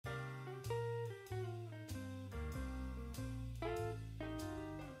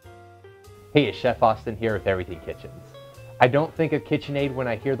Hey, it's Chef Austin here with Everything Kitchens. I don't think of KitchenAid when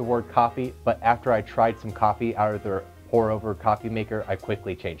I hear the word coffee, but after I tried some coffee out of their pour-over coffee maker, I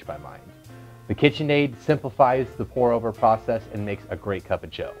quickly changed my mind. The KitchenAid simplifies the pour-over process and makes a great cup of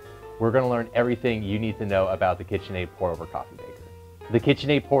joe. We're going to learn everything you need to know about the KitchenAid pour-over coffee maker. The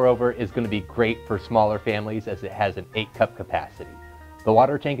KitchenAid pour-over is going to be great for smaller families as it has an 8-cup capacity. The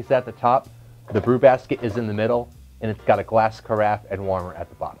water tank is at the top, the brew basket is in the middle, and it's got a glass carafe and warmer at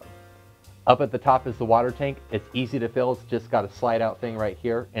the bottom. Up at the top is the water tank. It's easy to fill. It's just got a slide out thing right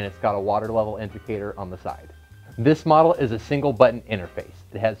here, and it's got a water level indicator on the side. This model is a single button interface.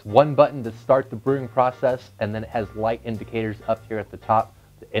 It has one button to start the brewing process, and then it has light indicators up here at the top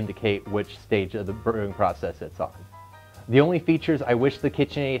to indicate which stage of the brewing process it's on. The only features I wish the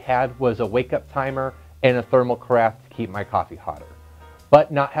KitchenAid had was a wake up timer and a thermal carafe to keep my coffee hotter.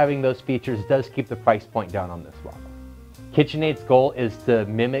 But not having those features does keep the price point down on this model. KitchenAid's goal is to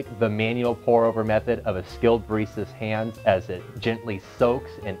mimic the manual pour-over method of a skilled barista's hands as it gently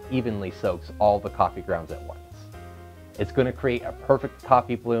soaks and evenly soaks all the coffee grounds at once. It's going to create a perfect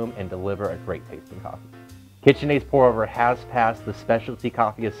coffee bloom and deliver a great tasting coffee. KitchenAid's pour-over has passed the Specialty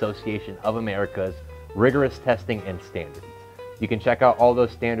Coffee Association of America's rigorous testing and standards. You can check out all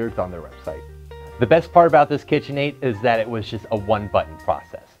those standards on their website. The best part about this KitchenAid is that it was just a one-button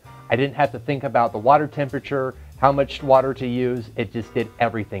process. I didn't have to think about the water temperature, how much water to use. It just did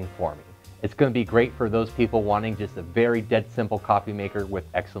everything for me. It's going to be great for those people wanting just a very dead simple coffee maker with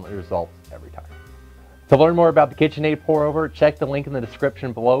excellent results every time. To learn more about the KitchenAid pour-over, check the link in the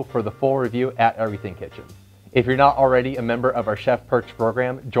description below for the full review at Everything Kitchen. If you're not already a member of our Chef Perks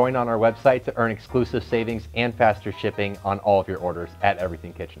program, join on our website to earn exclusive savings and faster shipping on all of your orders at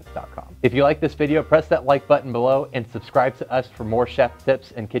everythingkitchens.com. If you like this video, press that like button below and subscribe to us for more chef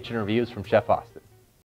tips and kitchen reviews from Chef Austin.